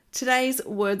Today's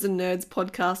Words and Nerds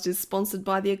podcast is sponsored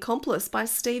by The Accomplice by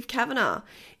Steve Kavanagh.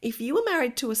 If you were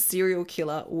married to a serial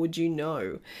killer, would you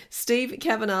know? Steve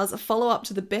Kavanagh's follow-up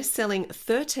to the best-selling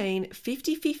 13,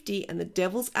 50-50 and The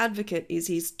Devil's Advocate is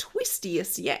his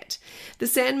twistiest yet. The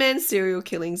Sandman serial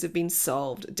killings have been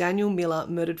solved. Daniel Miller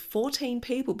murdered 14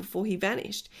 people before he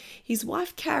vanished. His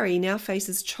wife Carrie now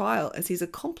faces trial as his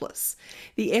accomplice.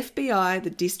 The FBI, the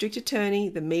district attorney,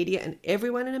 the media and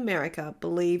everyone in America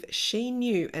believe she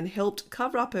knew and helped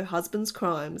cover up her husband's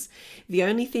crimes. The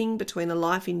only thing between a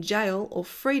life in jail or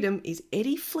freedom is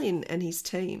Eddie Flynn and his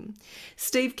team.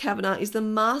 Steve Kavanagh is the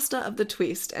master of the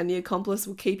twist, and The Accomplice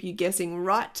will keep you guessing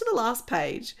right to the last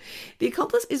page. The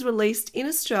Accomplice is released in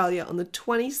Australia on the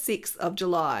 26th of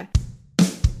July.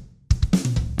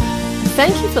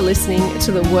 Thank you for listening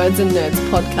to the Words and Nerds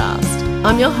podcast.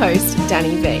 I'm your host,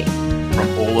 Danny V. From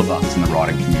all of us in the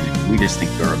writing community, we just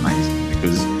think you're amazing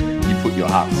because you put your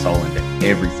heart and soul into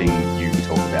everything you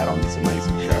talk about on this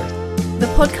amazing show. The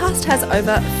podcast has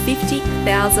over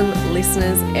 50,000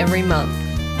 listeners every month.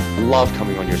 I love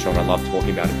coming on your show and I love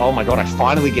talking about it. Oh my God, I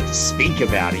finally get to speak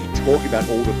about it, talk about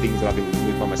all the things that I've been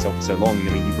with by myself for so long.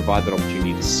 I mean, you provide that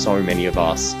opportunity to so many of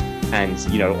us and,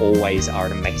 always are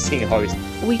an amazing host.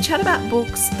 We chat about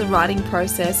books, the writing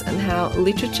process, and how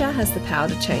literature has the power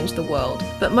to change the world.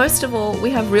 But most of all, we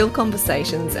have real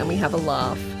conversations and we have a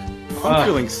laugh. I'm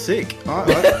feeling sick.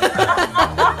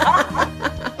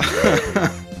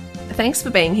 Thanks for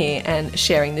being here and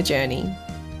sharing the journey.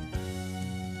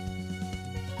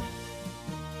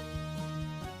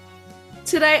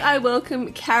 Today I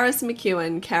welcome Caris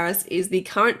McEwen. Caris is the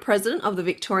current president of the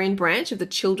Victorian branch of the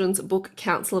Children's Book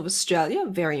Council of Australia.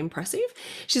 Very impressive.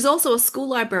 She's also a school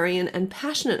librarian and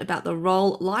passionate about the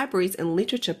role libraries and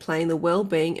literature play in the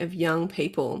well-being of young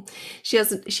people. She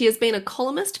has been a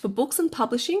columnist for Books and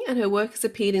Publishing, and her work has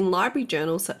appeared in library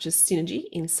journals such as Synergy,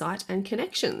 Insight and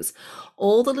Connections.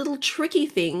 All the Little Tricky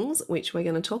Things, which we're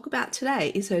going to talk about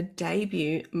today, is her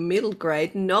debut middle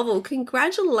grade novel.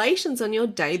 Congratulations on your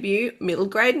debut middle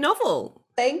grade novel.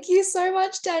 Thank you so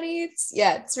much, Danny.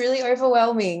 It's really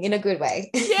overwhelming in a good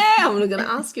way. Yeah, I'm going to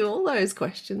ask you all those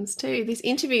questions too. This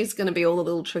interview is going to be all the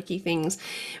little tricky things.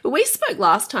 But we spoke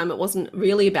last time, it wasn't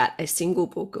really about a single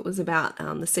book. It was about the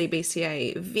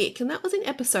CBCA Vic, and that was in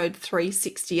episode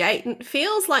 368. And it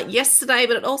feels like yesterday,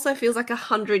 but it also feels like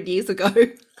 100 years ago.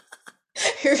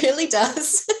 It really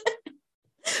does.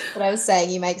 But I was saying,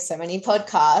 you make so many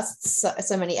podcasts,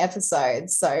 so many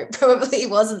episodes, so probably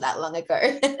wasn't that long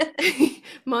ago.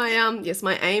 My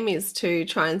aim is to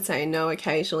try and say no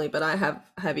occasionally, but I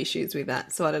have issues with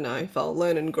that. So I don't know if I'll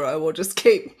learn and grow or just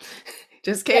keep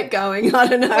going. I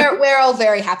don't know. We're all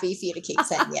very happy for you to keep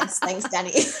saying yes. Thanks,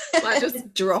 Danny. Might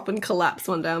just drop and collapse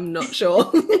one day. I'm not sure.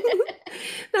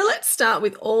 Now let's start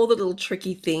with all the little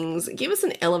tricky things. Give us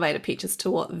an elevator pitch as to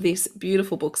what this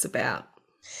beautiful book's about.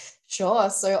 Sure.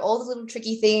 So All the Little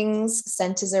Tricky Things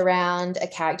centers around a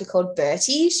character called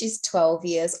Bertie. She's 12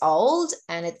 years old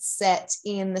and it's set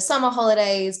in the summer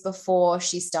holidays before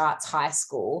she starts high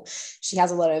school. She has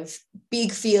a lot of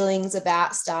big feelings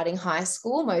about starting high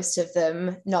school, most of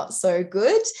them not so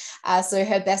good. So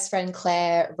her best friend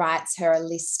Claire writes her a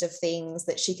list of things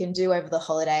that she can do over the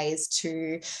holidays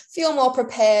to feel more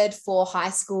prepared for high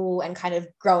school and kind of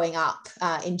growing up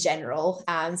in general.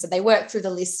 So they work through the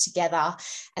list together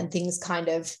and things kind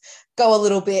of go a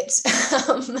little bit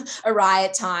awry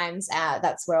at times.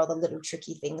 That's where all the little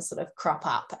tricky things sort of crop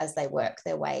up as they work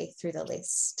their way through the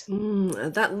list.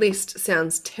 That list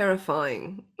sounds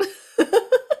terrifying.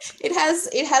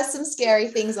 It has some scary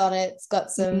things on it. It's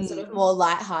got some sort of more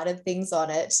lighthearted things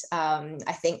on it.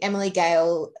 I think Emily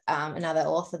Gale, another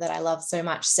author that I love so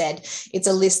much, said it's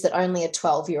a list that only a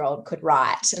 12-year-old could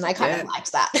write. And I kind of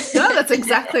liked that. No, that's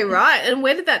exactly right. And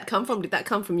where did that come from? Did that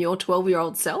come from your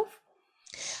 12-year-old self?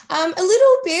 A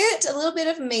little bit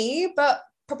of me, but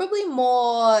probably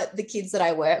more the kids that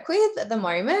I work with at the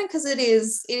moment, because it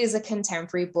is a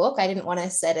contemporary book. I didn't want to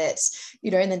set it,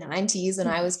 in the 90s when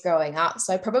I was growing up.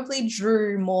 So I probably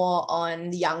drew more on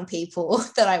the young people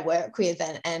that I work with,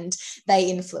 and they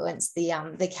influenced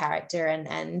the character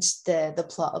and the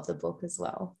plot of the book as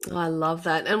well. I love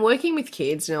that. And working with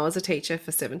kids, I was a teacher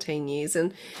for 17 years,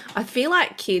 and I feel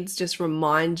like kids just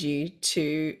remind you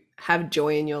to have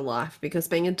joy in your life, because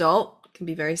being adult can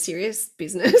be very serious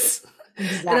business.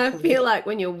 Exactly. And I feel like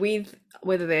when you're with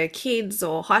whether they're kids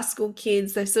or high school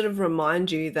kids, they sort of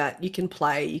remind you that you can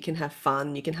play, you can have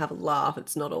fun, you can have a laugh.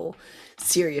 It's not all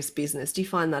serious business. Do you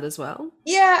find that as well?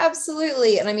 Yeah,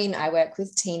 absolutely. And I mean, I work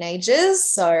with teenagers,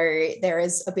 so there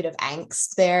is a bit of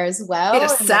angst there as well. Bit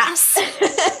of sass.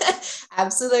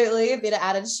 Absolutely, a bit of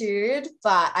attitude,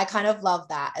 but I kind of love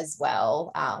that as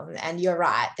well. And you're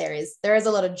right, there is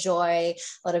a lot of joy,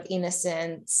 a lot of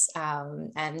innocence,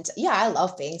 and yeah, I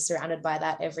love being surrounded by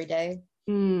that every day.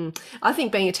 I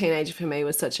think being a teenager for me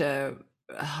was such a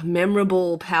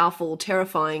memorable, powerful,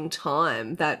 terrifying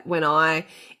time that when I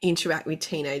interact with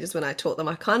teenagers, when I talk them,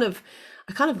 I kind of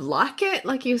like it,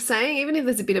 like you're saying, even if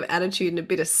there's a bit of attitude and a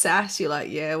bit of sass, you're like,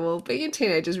 yeah, well, being a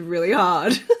teenager is really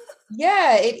hard.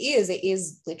 Yeah, it is. It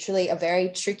is literally a very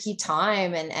tricky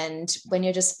time. And when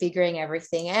you're just figuring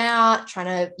everything out, trying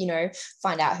to,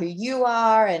 find out who you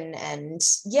are and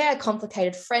yeah,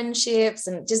 complicated friendships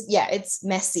and just, yeah, it's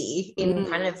messy in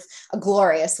kind of a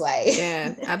glorious way.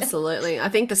 Yeah, absolutely. I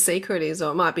think the secret is,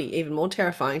 or it might be even more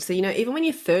terrifying. So, even when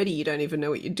you're 30, you don't even know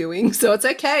what you're doing. So it's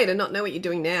okay to not know what you're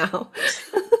doing now.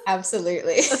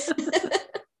 Absolutely.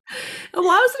 And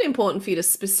why was it important for you to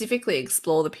specifically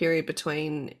explore the period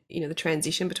between, the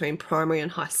transition between primary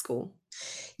and high school?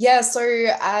 Yeah, so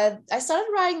I started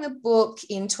writing the book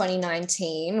in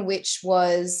 2019, which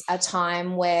was a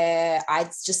time where I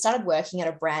just started working at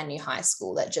a brand new high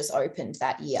school that just opened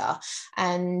that year.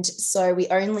 And so we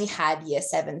only had year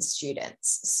 7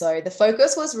 students. So the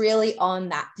focus was really on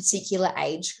that particular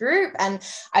age group. And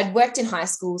I'd worked in high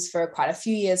schools for quite a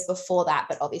few years before that,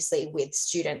 but obviously with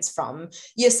students from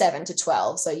year 7 to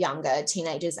 12, so younger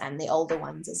teenagers and the older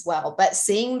ones as well. But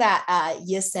seeing that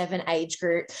year 7 age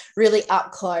group really up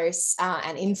close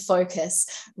and in focus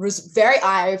was very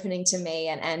eye-opening to me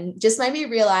and just made me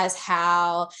realize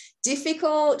how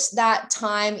difficult that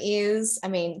time is. I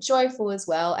mean, joyful as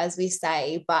well, as we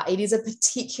say, but it is a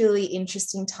particularly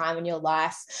interesting time in your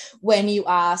life when you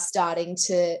are starting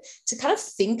to kind of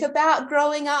think about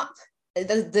growing up.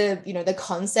 The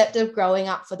concept of growing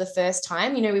up for the first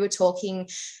time. We were talking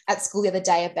at school the other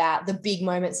day about the big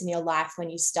moments in your life when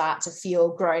you start to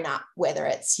feel grown up, whether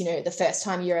it's, the first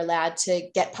time you're allowed to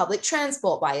get public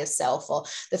transport by yourself or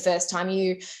the first time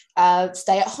you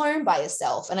stay at home by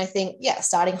yourself. And I think,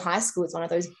 starting high school is one of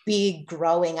those big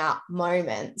growing up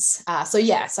moments. So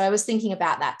I was thinking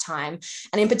about that time.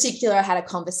 And in particular, I had a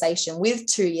conversation with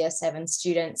 2 year 7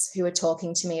 students who were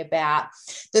talking to me about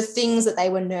the things that they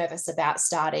were nervous about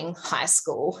starting high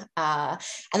school. And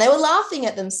they were laughing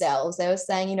at themselves. They were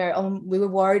saying, we were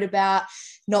worried about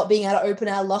not being able to open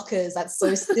our lockers. That's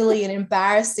so silly and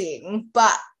embarrassing.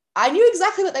 But I knew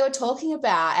exactly what they were talking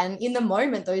about. And in the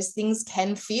moment, those things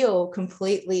can feel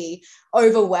completely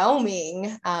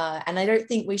overwhelming. And I don't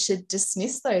think we should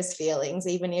dismiss those feelings,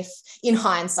 even if in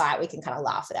hindsight, we can kind of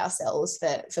laugh at ourselves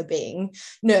for being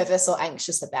nervous or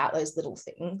anxious about those little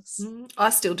things. I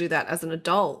still do that as an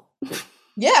adult.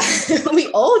 Yeah, we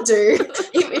all do.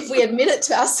 If we admit it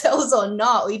to ourselves or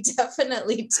not, we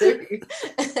definitely do.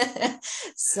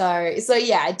 So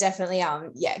I definitely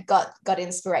got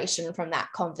inspiration from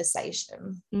that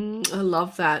conversation. I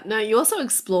love that. Now, you also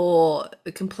explore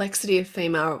the complexity of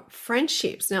female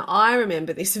friendships. Now, I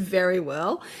remember this very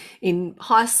well in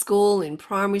high school, in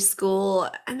primary school,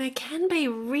 and they can be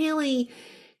really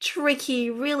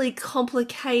tricky, really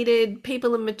complicated.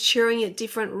 People are maturing at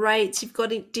different rates. You've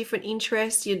got different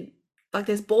interests.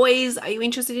 There's boys. Are you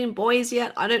interested in boys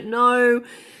yet? I don't know.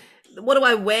 What do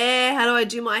I wear? How do I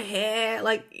do my hair?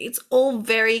 It's all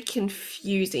very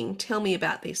confusing. Tell me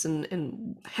about this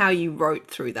and how you wrote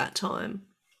through that time.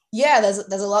 Yeah, there's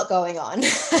a lot going on.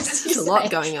 There's a lot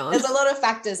going on. There's a lot of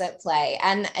factors at play.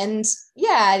 And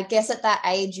I guess at that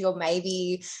age, you're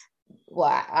maybe,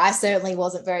 well, I certainly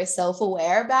wasn't very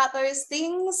self-aware about those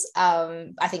things. I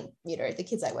think, the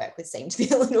kids I work with seem to be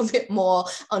a little bit more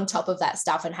on top of that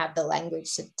stuff and have the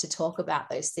language to talk about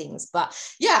those things. But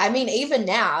even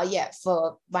now,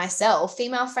 for myself,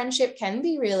 female friendship can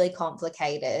be really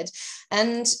complicated.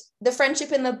 And the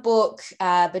friendship in the book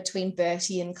between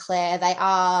Bertie and Claire, they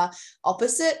are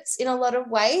opposites in a lot of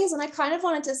ways. And I kind of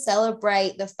wanted to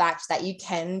celebrate the fact that you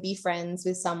can be friends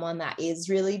with someone that is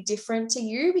really different to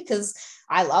you, because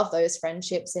I love those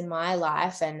friendships in my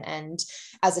life. And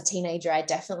as a teenager, I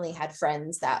definitely had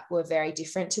friends that were very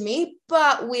different to me.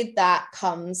 But with that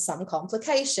comes some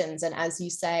complications. And as you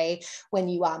say, when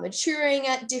you are maturing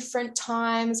at different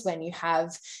times, when you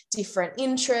have different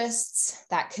interests,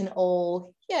 that can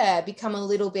all become a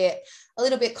little bit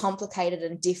complicated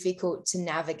and difficult to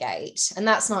navigate. And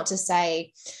that's not to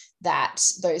say that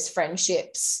those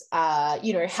friendships have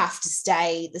to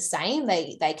stay the same.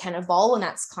 They can evolve, and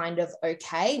that's kind of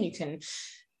okay. And you can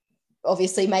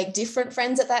obviously make different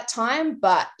friends at that time.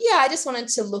 But yeah, I just wanted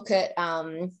to look at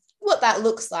what that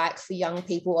looks like for young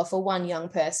people, or for one young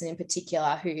person in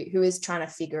particular who is trying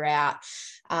to figure out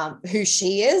who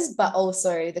she is, but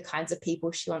also the kinds of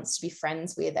people she wants to be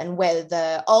friends with, and whether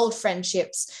the old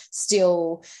friendships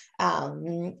still are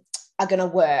going to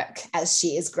work as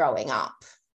she is growing up.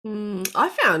 I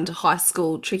found high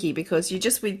school tricky because you're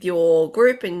just with your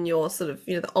group and you're sort of,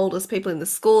 the oldest people in the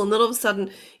school, and then all of a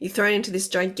sudden you're thrown into this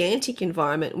gigantic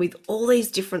environment with all these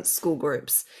different school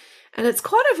groups. And it's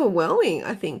quite overwhelming,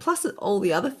 I think, plus all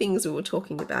the other things we were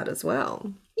talking about as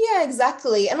well. Yeah,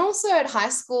 exactly. And also at high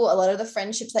school, a lot of the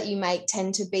friendships that you make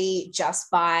tend to be just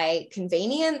by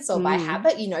convenience or by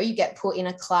habit. You get put in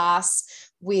a class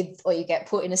or you get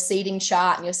put in a seating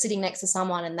chart and you're sitting next to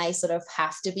someone and they sort of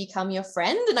have to become your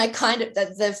friend. And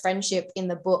the friendship in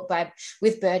the book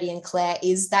with Bertie and Claire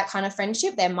is that kind of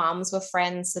friendship. Their mums were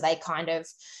friends, so they kind of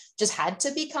just had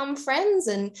to become friends.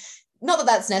 And not that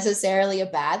that's necessarily a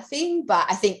bad thing, but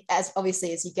I think as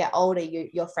you get older,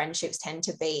 your friendships tend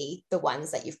to be the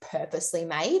ones that you've purposely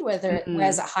made,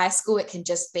 whereas at high school, it can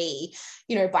just be,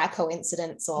 by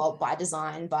coincidence or by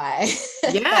design,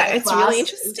 it's really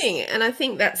interesting. And I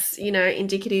think that's,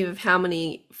 indicative of how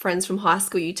many friends from high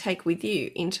school you take with you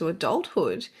into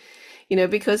adulthood.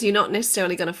 Because you're not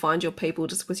necessarily going to find your people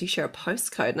just because you share a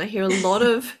postcode. And I hear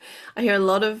a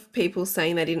lot of people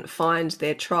saying they didn't find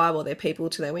their tribe or their people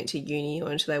till they went to uni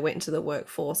or until they went into the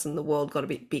workforce and the world got a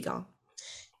bit bigger.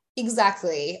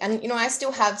 Exactly. And, I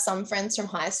still have some friends from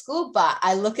high school, but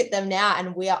I look at them now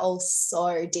and we are all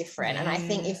so different. And I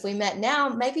think if we met now,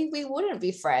 maybe we wouldn't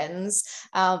be friends.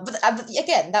 But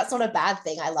again, that's not a bad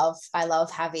thing. I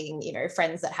love having,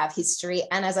 friends that have history.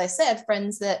 And as I said,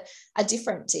 friends that are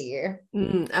different to you.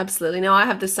 Absolutely. No, I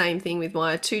have the same thing with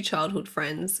my two childhood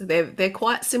friends. They're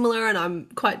quite similar and I'm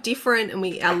quite different,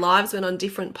 and our lives went on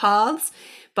different paths.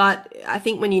 But I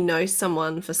think when you know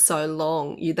someone for so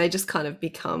long, they just kind of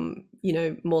become,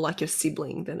 more like your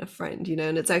sibling than a friend,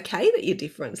 and it's okay that you're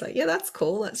different. It's like, yeah, that's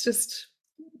cool. That's just,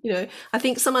 I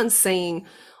think someone's seeing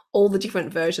all the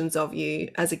different versions of you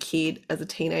as a kid, as a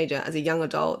teenager, as a young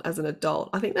adult, as an adult.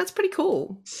 I think that's pretty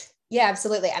cool. Yeah,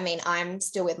 absolutely. I mean, I'm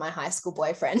still with my high school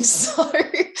boyfriend, so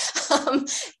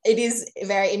it is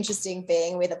very interesting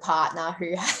being with a partner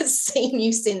who has seen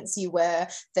you since you were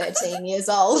 13 years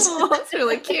old. Oh, that's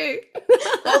really cute.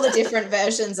 All the different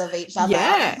versions of each other.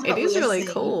 Yeah, it is really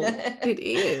cool. It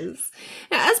is.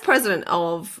 Now, as president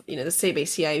of, the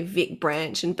CBCA Vic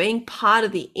branch and being part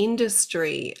of the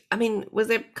industry, I mean, was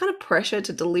there kind of pressure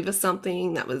to deliver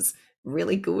something that was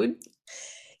really good?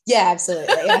 Yeah,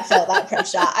 absolutely. I felt that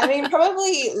pressure. I mean,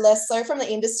 probably less so from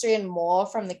the industry and more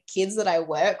from the kids that I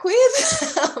work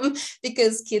with,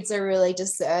 because kids are really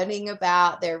discerning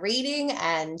about their reading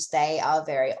and they are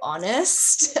very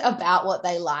honest about what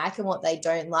they like and what they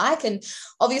don't like. And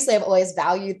obviously, I've always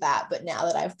valued that. But now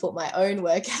that I've put my own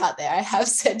work out there, I have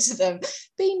said to them,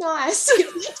 be nice.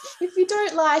 If you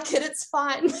don't like it, it's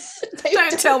fine.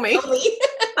 Don't tell me.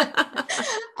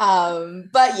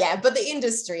 But the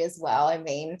industry as well. I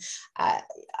mean,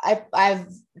 I've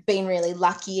been really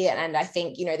lucky, and I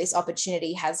think this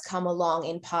opportunity has come along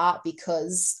in part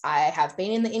because I have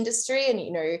been in the industry,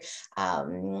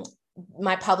 and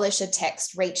my publisher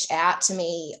Text reached out to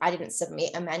me. I didn't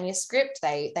submit a manuscript.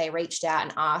 They reached out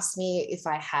and asked me if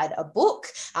I had a book,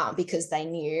 because they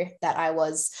knew that I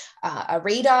was a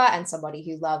reader and somebody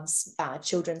who loves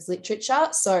children's literature.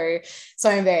 So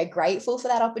I'm very grateful for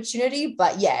that opportunity.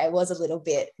 But yeah, it was a little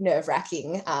bit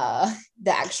nerve-wracking,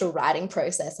 the actual writing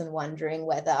process, and wondering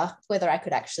whether I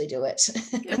could actually do it.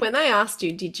 And when they asked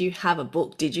you, did you have a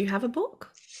book? Did you have a book?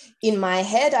 In my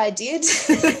head, I did.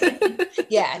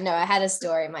 Yeah, no, I had a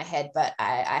story in my head, but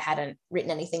I hadn't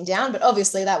written anything down. But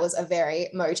obviously that was a very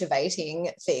motivating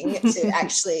thing to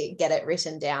actually get it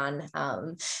written down.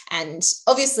 And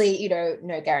obviously,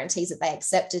 no guarantees that they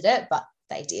accepted it, but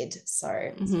they did.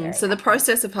 So, so the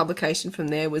process of publication from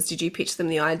there was, did you pitch them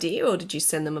the idea or did you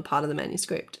send them a part of the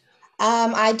manuscript?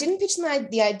 I didn't pitch them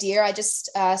the idea. I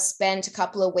just spent a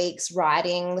couple of weeks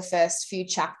writing the first few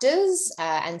chapters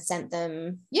and sent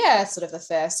them, sort of the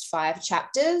first 5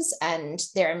 chapters. And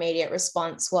their immediate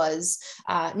response was,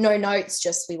 no notes,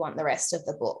 just we want the rest of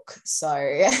the book. So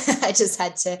I just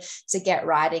had to get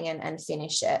writing and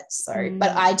finish it. So,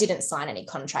 but I didn't sign any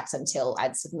contracts until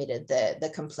I'd submitted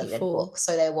the completed book.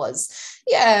 So there was,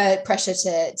 pressure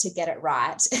to get it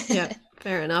right. Yeah.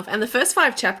 Fair enough. And the first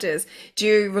 5 chapters, do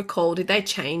you recall, did they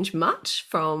change much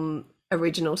from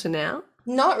original to now?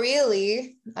 Not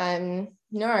really.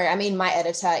 No, I mean, my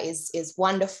editor is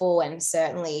wonderful and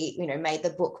certainly, made the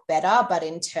book better. But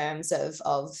in terms of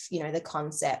the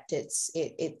concept,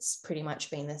 it's pretty much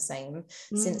been the same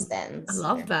since then. I So.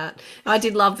 love that. I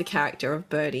did love the character of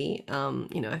Birdie.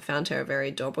 I found her a very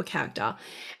adorable character.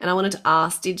 And I wanted to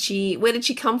ask, where did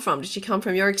she come from? Did she come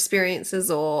from your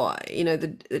experiences or,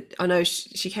 I know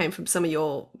she came from some of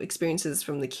your experiences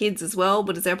from the kids as well,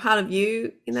 but is there a part of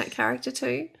you in that character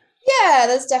too? Yeah,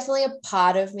 there's definitely a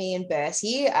part of me in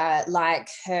Bertie. Like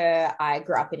her, I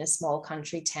grew up in a small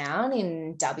country town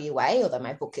in WA, although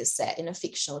my book is set in a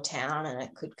fictional town and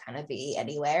it could kind of be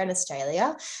anywhere in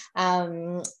Australia.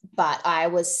 But I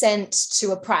was sent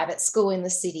to a private school in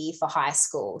the city for high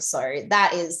school. So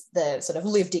that is the sort of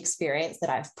lived experience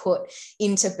that I've put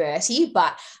into Bertie,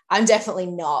 but I'm definitely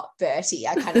not Bertie.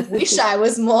 I kind of wish I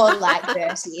was more like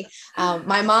Bertie.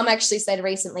 My mom actually said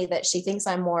recently that she thinks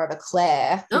I'm more of a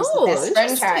Claire, who's the best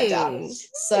friend character.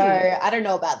 So I don't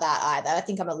know about that either. I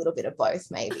think I'm a little bit of both,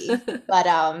 maybe. But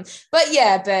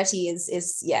yeah, Bertie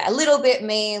is a little bit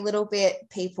me, a little bit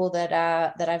people that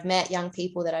I've met, young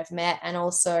people that I've met, and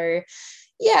also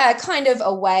kind of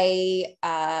a way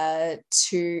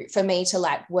for me to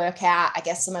like work out, I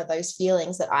guess, some of those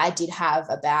feelings that I did have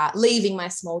about leaving my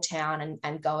small town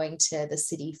and going to the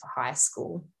city for high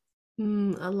school.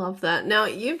 I love that. Now,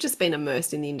 you've just been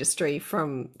immersed in the industry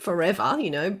from forever,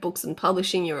 books and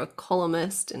publishing. You're a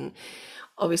columnist and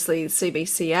obviously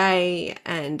CBCA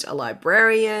and a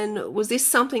librarian. Was this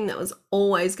something that was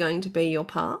always going to be your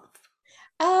path?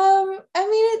 I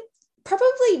mean,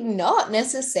 probably not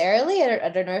necessarily. I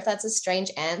don't know if that's a strange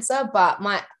answer, but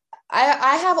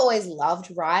I have always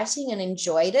loved writing and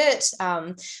enjoyed it.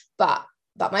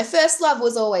 But my first love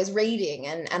was always reading.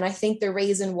 And I think the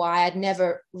reason why I'd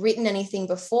never written anything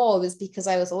before was because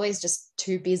I was always just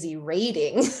too busy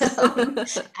reading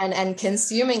and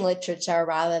consuming literature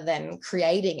rather than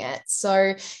creating it.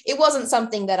 So it wasn't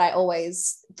something that I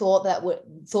always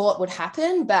thought would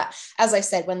happen. But as I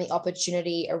said, when the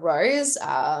opportunity arose,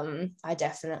 I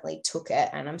definitely took it.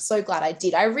 And I'm so glad I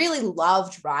did. I really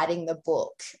loved writing the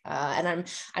book. And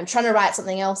I'm trying to write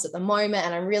something else at the moment,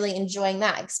 and I'm really enjoying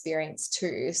that experience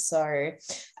too. So,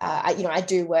 I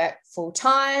do work full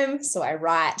time, so I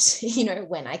write,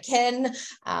 when I can.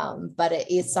 But it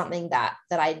is something that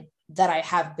I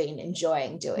have been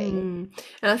enjoying doing.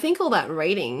 And I think all that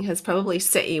reading has probably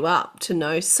set you up to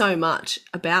know so much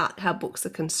about how books are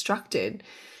constructed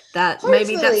that Hopefully.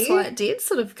 Maybe that's why it did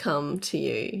sort of come to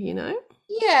you,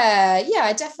 Yeah,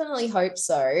 I definitely hope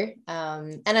so.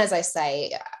 And as I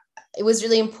say, it was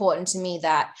really important to me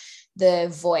that the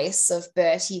voice of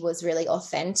Bertie was really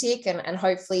authentic, and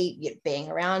hopefully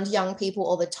being around young people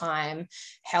all the time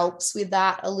helps with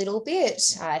that a little bit.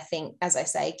 I think, as I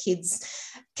say,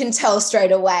 kids can tell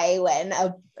straight away when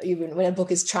a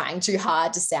book is trying too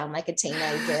hard to sound like a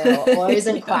teenager or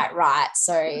isn't quite right.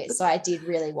 So I did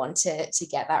really want to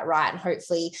get that right, and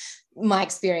hopefully my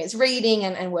experience reading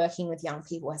and working with young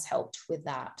people has helped with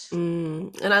that.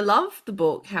 And I love the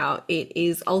book, how it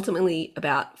is ultimately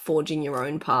about forging your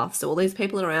own path. So all these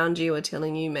people around you are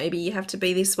telling you maybe you have to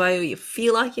be this way, or you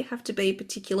feel like you have to be a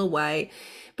particular way.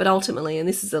 But ultimately, and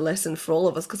this is a lesson for all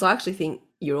of us, because I actually think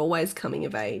you're always coming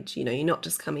of age. You're not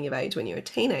just coming of age when you're a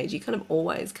teenager, you're kind of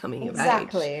always coming of age.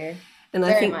 Exactly. And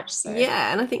Very I think, much so.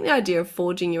 yeah, and I think the idea of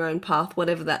forging your own path,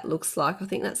 whatever that looks like, I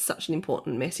think that's such an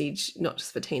important message, not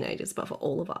just for teenagers, but for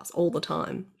all of us, all the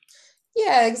time.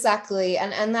 Yeah, exactly.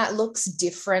 And that looks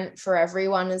different for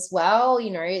everyone as well.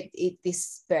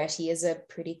 This Bertie is a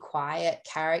pretty quiet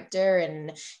character,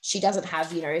 and she doesn't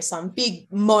have, some big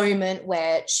moment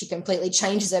where she completely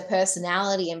changes her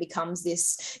personality and becomes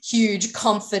this huge,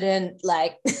 confident,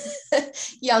 like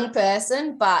young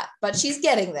person, but she's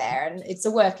getting there, and it's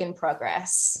a work in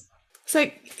progress. So,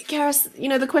 Karis,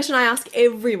 the question I ask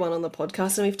everyone on the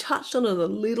podcast, and we've touched on it a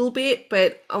little bit,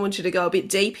 but I want you to go a bit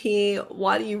deep here.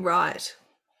 Why do you write?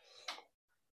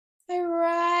 I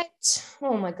write.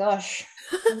 Oh my gosh,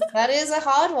 that is a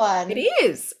hard one. It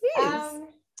is.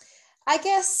 I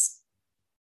guess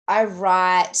I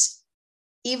write,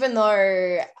 even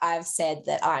though I've said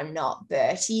that I'm not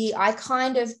Bertie, I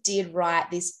kind of did write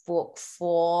this book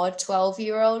for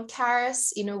 12-year-old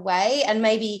Karis in a way, and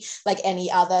maybe like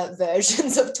any other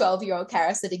versions of 12-year-old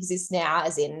Karis that exist now,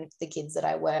 as in the kids that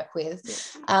I work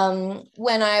with.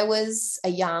 When I was a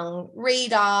young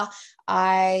reader,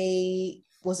 I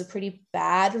was a pretty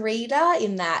bad reader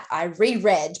in that I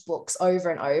reread books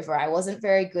over and over. I wasn't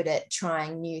very good at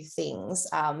trying new things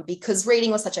because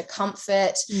reading was such a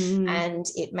comfort and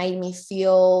it made me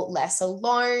feel less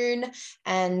alone.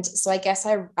 And so I guess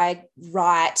I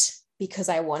write because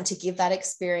I want to give that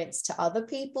experience to other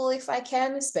people if I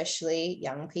can, especially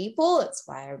young people. That's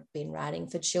why I've been writing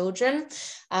for children.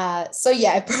 So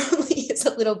yeah, it probably is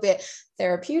a little bit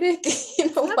therapeutic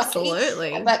in a way.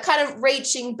 Absolutely. But kind of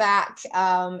reaching back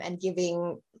and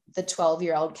giving the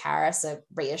 12-year-old Karis a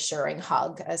reassuring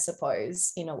hug, I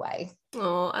suppose, in a way.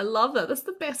 Oh, I love that. That's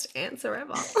the best answer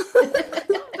ever. I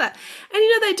love that. And,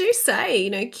 they do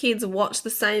say, kids watch the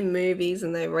same movies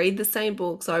and they read the same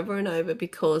books over and over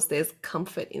because there's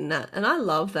comfort in that. And I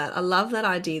love that. I love that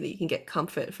idea that you can get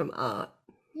comfort from art.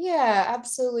 Yeah,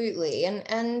 absolutely.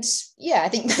 And yeah, I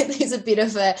think that there's a bit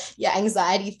of a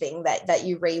anxiety thing that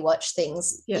you rewatch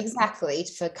things exactly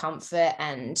for comfort,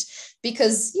 and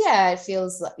because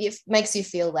it makes you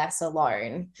feel less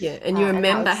alone. Yeah, and you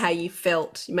remember how you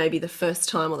felt maybe the first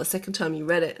time or the second time you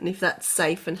read it, and if that's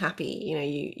safe and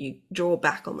happy, you draw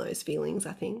back on those feelings,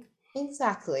 I think.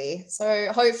 Exactly.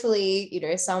 So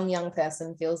hopefully, some young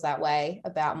person feels that way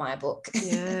about my book.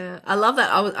 Yeah, I love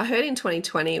that. I heard in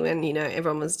 2020 when,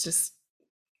 everyone was just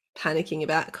panicking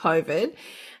about COVID,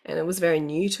 and it was very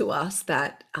new to us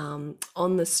that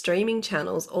on the streaming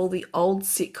channels, all the old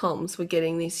sitcoms were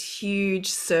getting this huge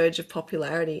surge of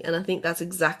popularity. And I think that's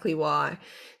exactly why.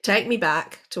 Take me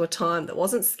back to a time that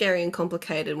wasn't scary and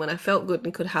complicated, when I felt good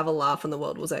and could have a laugh and the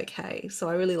world was okay. So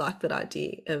I really like that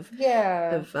idea of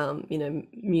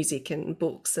music and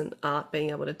books and art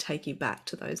being able to take you back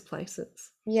to those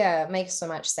places. Yeah, it makes so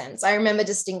much sense. I remember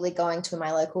distinctly going to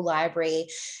my local library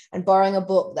and borrowing a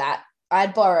book that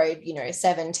I'd borrowed,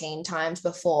 17 times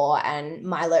before, and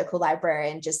my local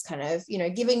librarian just kind of,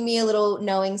 giving me a little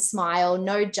knowing smile,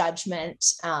 no judgment.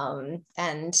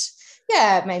 And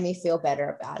yeah, it made me feel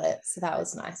better about it. So that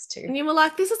was nice too. And you were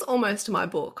like, this is almost my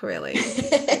book, really.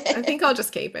 I think I'll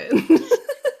just keep it.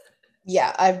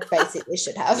 Yeah, I basically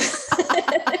should have.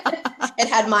 It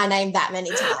had my name that many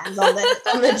times on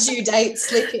the due date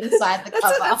slip inside the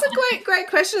cover. That's a great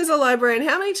question as a librarian.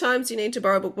 How many times do you need to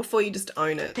borrow a book before you just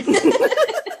own it?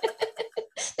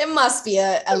 There must be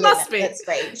a limit. Must be. That's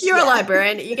great. You're a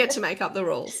librarian. You get to make up the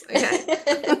rules. Okay.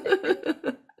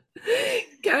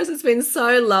 Karis, it's been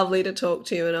so lovely to talk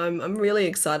to you, and I'm really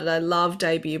excited. I love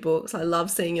debut books. I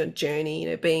love seeing your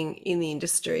journey, being in the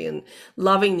industry and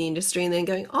loving the industry, and then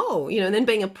going, and then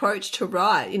being approached to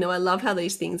write. I love how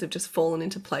these things have just fallen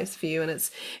into place for you, and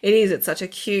it's such a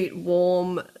cute,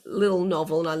 warm little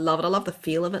novel, and I love it. I love the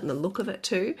feel of it and the look of it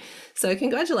too. So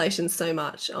congratulations so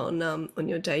much on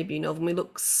your debut novel. We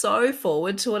look so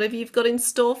forward to whatever you've got in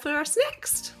store for us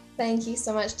next. Thank you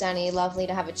so much, Danny. Lovely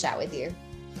to have a chat with you.